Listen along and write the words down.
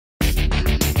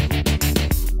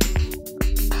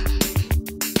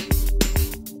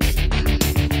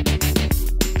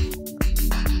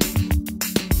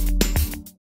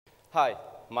Hi,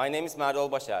 my name is Merdol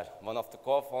Başar, one of the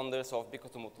co-founders of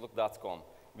Bikutumutluluk.com,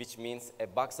 which means a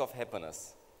box of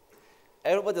happiness.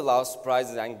 Everybody loves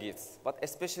prizes and gifts, but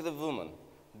especially women.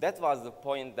 That was the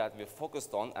point that we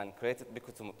focused on and created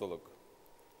Bikutumutluluk.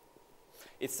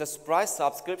 It's a surprise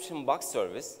subscription box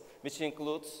service which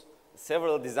includes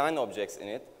several design objects in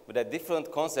it with a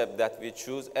different concept that we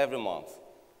choose every month.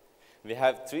 We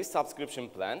have 3 subscription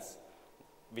plans,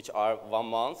 which are 1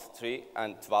 month, 3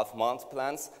 and 12-month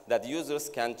plans that users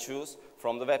can choose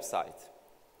from the website.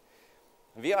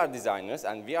 We are designers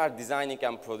and we are designing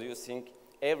and producing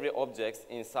every object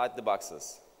inside the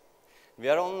boxes. We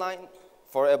are online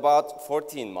for about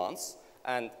 14 months,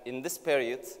 and in this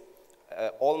period,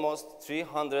 almost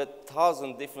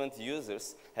 300,000 different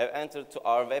users have entered to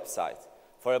our website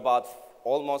for about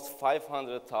almost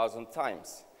 500,000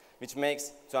 times, which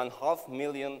makes 2.5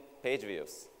 million page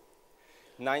views.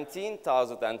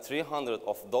 19,300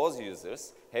 of those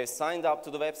users have signed up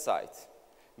to the website,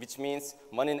 which means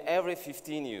 1 in every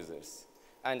 15 users,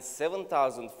 and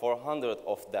 7,400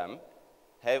 of them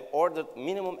have ordered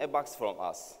minimum a box from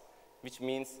us, which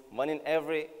means 1 in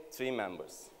every 3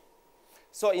 members.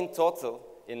 So in total,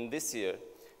 in this year,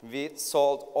 we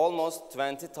sold almost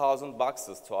 20,000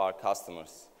 boxes to our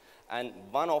customers, and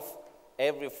 1 of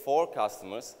every 4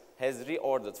 customers has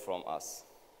reordered from us.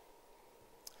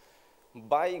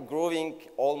 By growing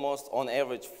almost on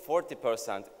average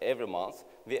 40% every month,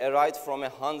 we arrived from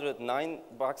 109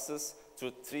 boxes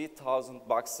to 3,000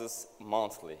 boxes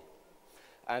monthly.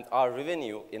 And our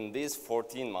revenue in these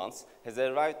 14 months has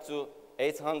arrived to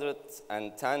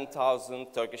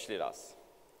 810,000 Turkish liras.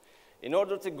 In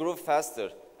order to grow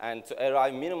faster and to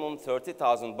arrive minimum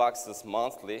 30,000 boxes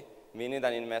monthly, we need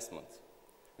an investment.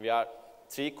 We are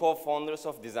 3 co-founders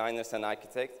of designers and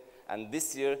architects, and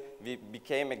this year we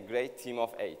became a great team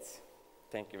of 8.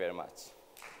 Thank you very much.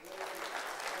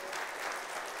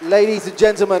 Ladies and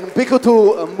gentlemen,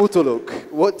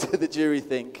 Bikutumutluluk. What did the jury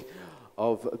think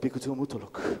of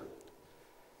Bikutumutluluk?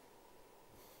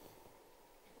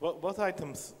 What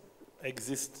items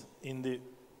exist in the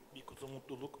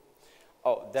Bikutumutluluk?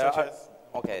 Oh, there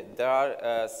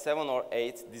are 7 or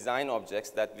 8 design objects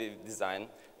that we design.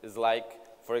 It's like,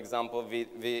 for example, we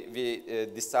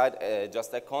decide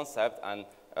just a concept, and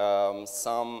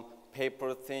some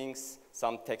paper things,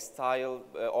 some textile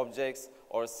objects,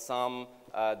 or some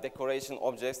decoration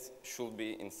objects should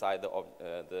be inside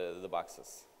the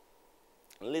boxes.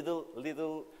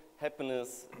 Little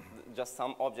happiness, just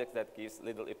some object that gives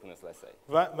little happiness, let's say.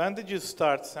 When did you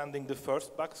start sending the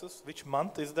first boxes? Which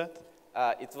month is that?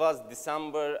 It was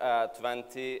December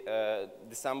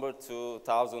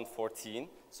 2014.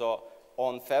 So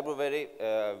on February,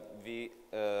 we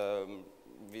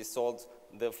sold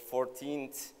the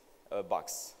 14th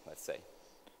box, let's say.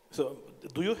 So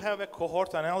do you have a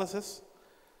cohort analysis?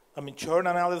 I mean, churn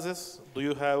analysis? Do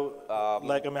you have,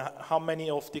 how many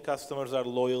of the customers are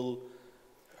loyal?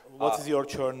 What is your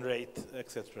churn rate,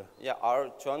 etc.? Yeah,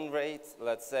 our churn rate,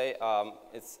 let's say,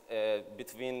 it's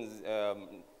between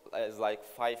is like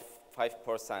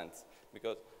 5%,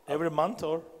 because every month,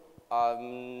 or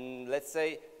let's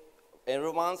say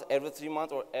every month, every 3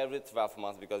 months, or every 12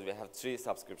 months, because we have 3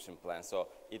 subscription plans. So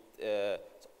it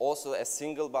also a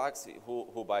single box,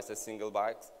 who buys a single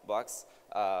box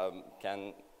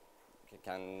can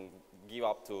give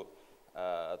up to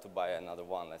buy another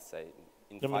one, let's say,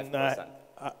 in 5%.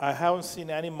 I haven't seen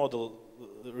any model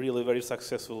really very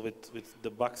successful with the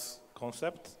box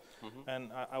concept.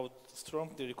 And I would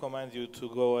strongly recommend you to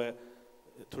go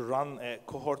to run a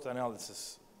cohort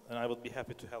analysis, and I would be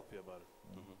happy to help you about it.